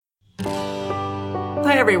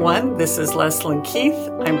Hi, everyone. This is Leslyn Keith.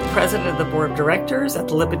 I'm president of the board of directors at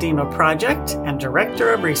the Lipedema Project and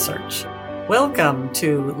director of research. Welcome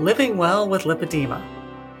to Living Well with Lipedema.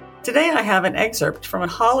 Today, I have an excerpt from a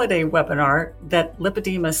holiday webinar that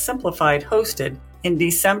Lipedema Simplified hosted in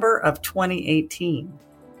December of 2018.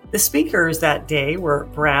 The speakers that day were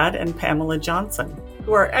Brad and Pamela Johnson,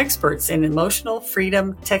 who are experts in emotional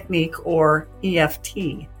freedom technique, or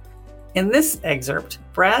EFT. In this excerpt,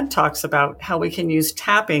 Brad talks about how we can use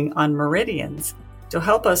tapping on meridians to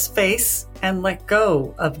help us face and let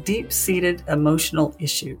go of deep-seated emotional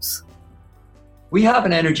issues. We have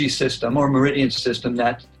an energy system or meridian system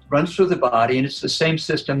that runs through the body, and it's the same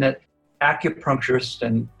system that acupuncturists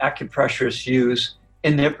and acupressurists use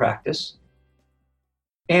in their practice.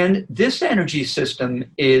 And this energy system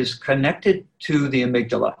is connected to the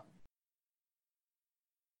amygdala.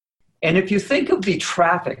 And if you think of the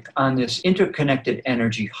traffic on this interconnected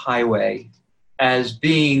energy highway as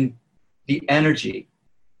being the energy,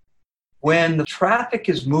 when the traffic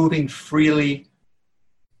is moving freely,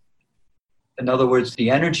 in other words, the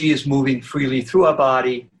energy is moving freely through our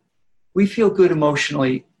body, we feel good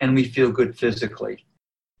emotionally and we feel good physically.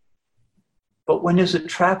 But when there's a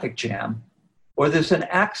traffic jam or there's an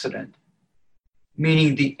accident,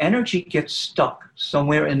 meaning the energy gets stuck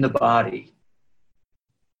somewhere in the body.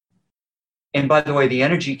 And by the way, the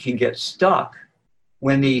energy can get stuck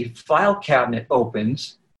when the file cabinet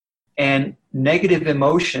opens and negative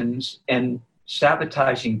emotions and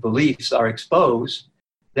sabotaging beliefs are exposed.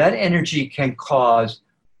 That energy can cause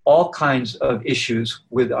all kinds of issues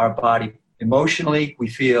with our body. Emotionally, we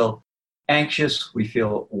feel anxious, we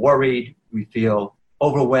feel worried, we feel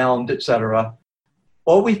overwhelmed, etc.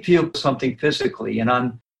 Or we feel something physically. And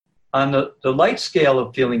on the light scale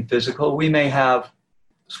of feeling physical, we may have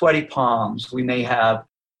sweaty palms, we may have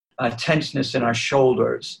tenseness in our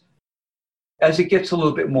shoulders. As it gets a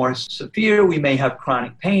little bit more severe, we may have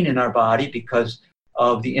chronic pain in our body because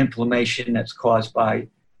of the inflammation that's caused by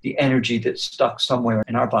the energy that's stuck somewhere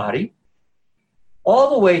in our body,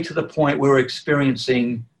 all the way to the point where we're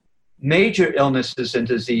experiencing major illnesses and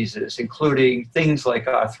diseases, including things like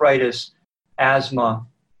arthritis, asthma,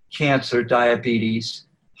 cancer, diabetes,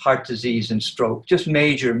 heart disease, and stroke. Just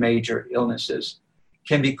major illnesses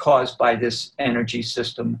can be caused by this energy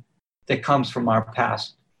system that comes from our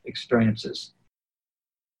past experiences.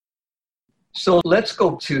 So let's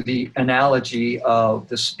go to the analogy of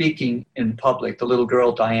the speaking in public, the little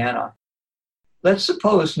girl Diana. Let's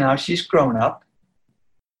suppose now she's grown up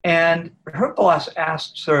and her boss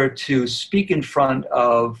asks her to speak in front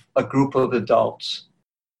of a group of adults.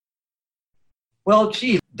 Well,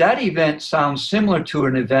 gee, that event sounds similar to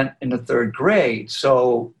an event in the third grade.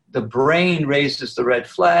 So the brain raises the red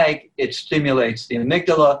flag, it stimulates the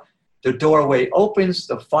amygdala, the doorway opens,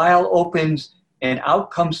 the file opens, and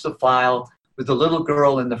out comes the file with the little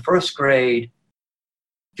girl in the first grade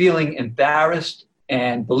feeling embarrassed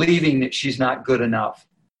and believing that she's not good enough.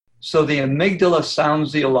 So the amygdala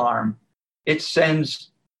sounds the alarm. It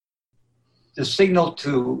sends the signal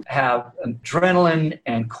to have adrenaline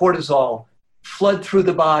and cortisol flood through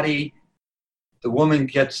the body. The woman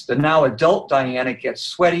gets, the now adult Diana gets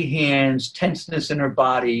sweaty hands, tenseness in her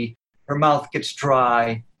body, her mouth gets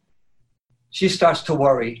dry. She starts to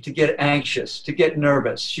worry, to get anxious, to get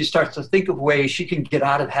nervous. She starts to think of ways she can get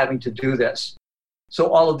out of having to do this.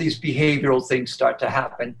 So all of these behavioral things start to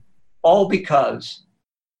happen, all because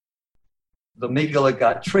the amygdala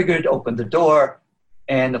got triggered, opened the door,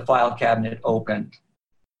 and the file cabinet opened.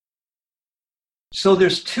 So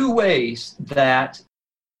there's two ways that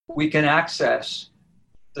we can access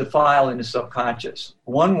the file in the subconscious.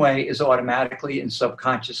 One way is automatically and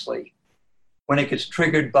subconsciously, when it gets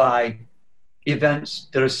triggered by events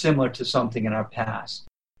that are similar to something in our past.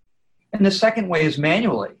 And the second way is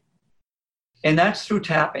manually, and that's through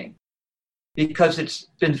tapping, because it's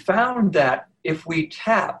been found that if we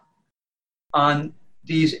tap on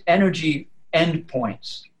these energy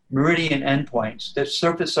endpoints, meridian endpoints that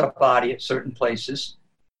surface our body at certain places,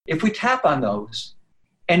 if we tap on those,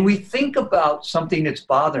 and we think about something that's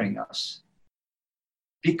bothering us,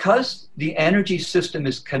 because the energy system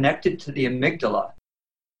is connected to the amygdala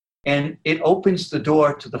and it opens the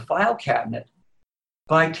door to the file cabinet,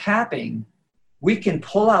 by tapping, we can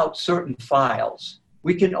pull out certain files.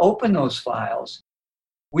 We can open those files.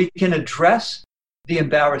 We can address the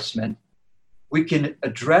embarrassment. We can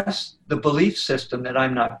address the belief system that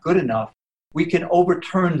I'm not good enough. We can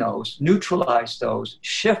overturn those, neutralize those,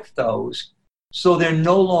 shift those, so they're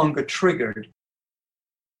no longer triggered.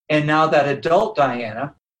 And now that adult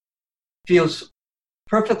Diana feels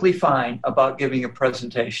perfectly fine about giving a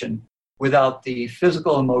presentation without the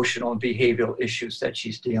physical, emotional, and behavioral issues that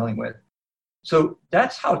she's dealing with. So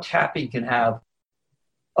that's how tapping can have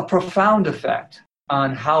a profound effect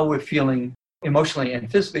on how we're feeling emotionally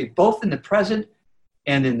and physically, both in the present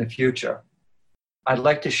and in the future. I'd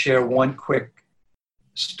like to share one quick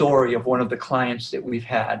story of one of the clients that we've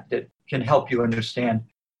had that can help you understand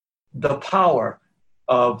the power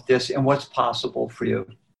of this and what's possible for you.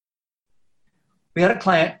 We had a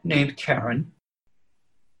client named Karen,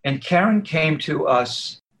 and Karen came to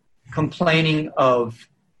us complaining of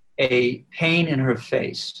a pain in her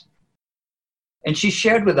face. And she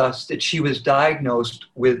shared with us that she was diagnosed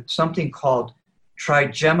with something called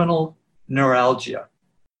trigeminal neuralgia.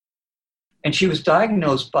 And she was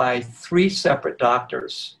diagnosed by 3 separate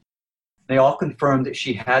doctors. They all confirmed that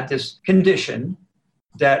she had this condition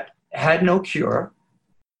that had no cure,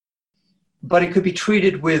 but it could be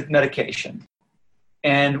treated with medication.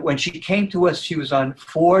 And when she came to us, she was on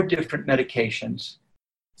 4 different medications,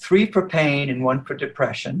 3 for pain and 1 for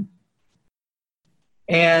depression.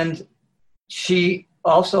 And she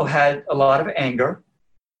also had a lot of anger,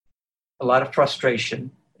 a lot of frustration,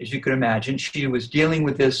 as you could imagine. She was dealing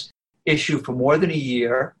with this issue for more than a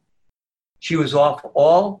year. She was off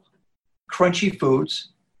all crunchy foods.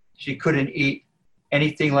 She couldn't eat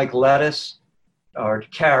anything like lettuce or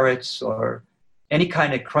carrots or any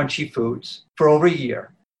kind of crunchy foods for over a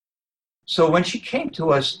year. So when she came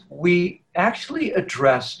to us, we actually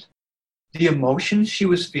addressed the emotions she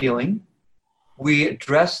was feeling. We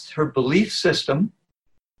addressed her belief system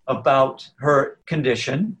about her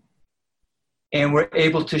condition, and were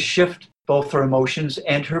able to shift both her emotions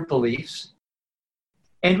and her beliefs.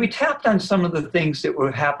 And we tapped on some of the things that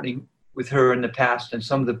were happening with her in the past and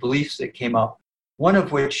some of the beliefs that came up, one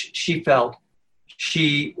of which she felt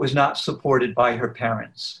she was not supported by her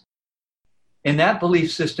parents. And that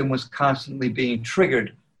belief system was constantly being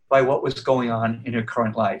triggered by what was going on in her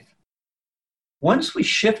current life. Once we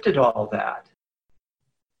shifted all that,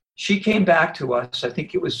 she came back to us, I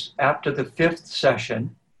think it was after the 5th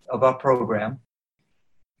session of our program,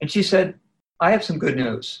 and she said, I have some good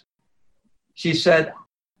news. She said,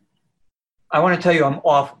 I want to tell you I'm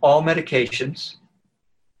off all medications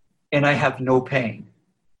and I have no pain.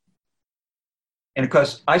 And of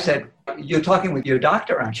course, I said, you're talking with your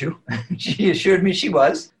doctor, aren't you? She assured me she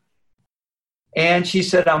was. And she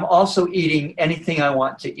said, I'm also eating anything I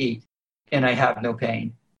want to eat and I have no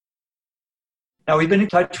pain. Now, we've been in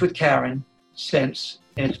touch with Karen since,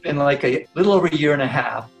 and it's been like a little over a year and a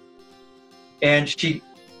half. And she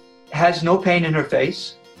has no pain in her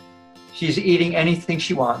face. She's eating anything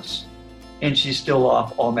she wants, and she's still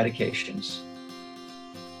off all medications.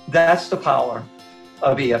 That's the power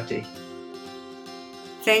of EFT.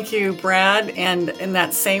 Thank you, Brad. And in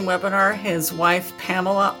that same webinar, his wife,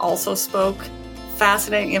 Pamela, also spoke.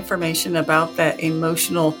 Fascinating information about that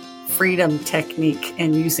emotional freedom technique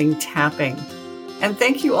and using tapping. And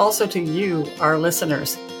thank you also to you, our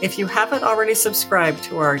listeners. If you haven't already subscribed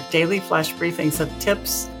to our daily flash briefings of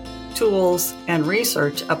tips, tools, and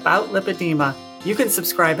research about lipedema, you can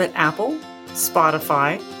subscribe at Apple,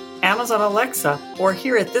 Spotify, Amazon Alexa, or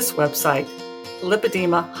here at this website,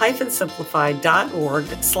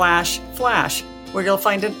 lipedema-simplified.org/flash, where you'll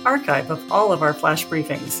find an archive of all of our flash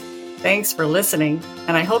briefings. Thanks for listening,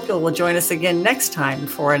 and I hope you'll join us again next time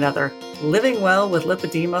for another Living Well with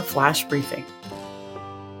Lipedema flash briefing.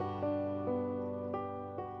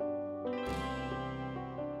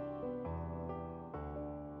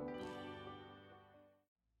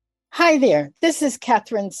 Hi there, this is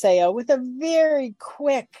Catherine Seo with a very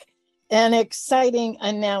quick and exciting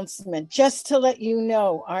announcement. Just to let you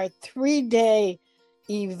know, our 3-day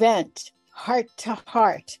event, Heart to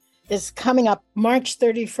Heart, is coming up March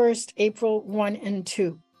 31st, April 1 and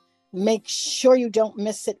 2. Make sure you don't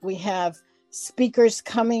miss it. We have speakers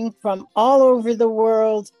coming from all over the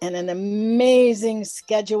world and an amazing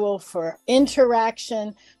schedule for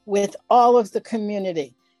interaction with all of the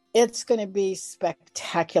community. It's going to be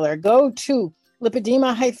spectacular. Go to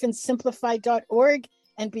lipedema-simplified.org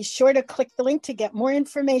and be sure to click the link to get more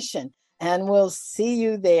information. And we'll see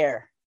you there.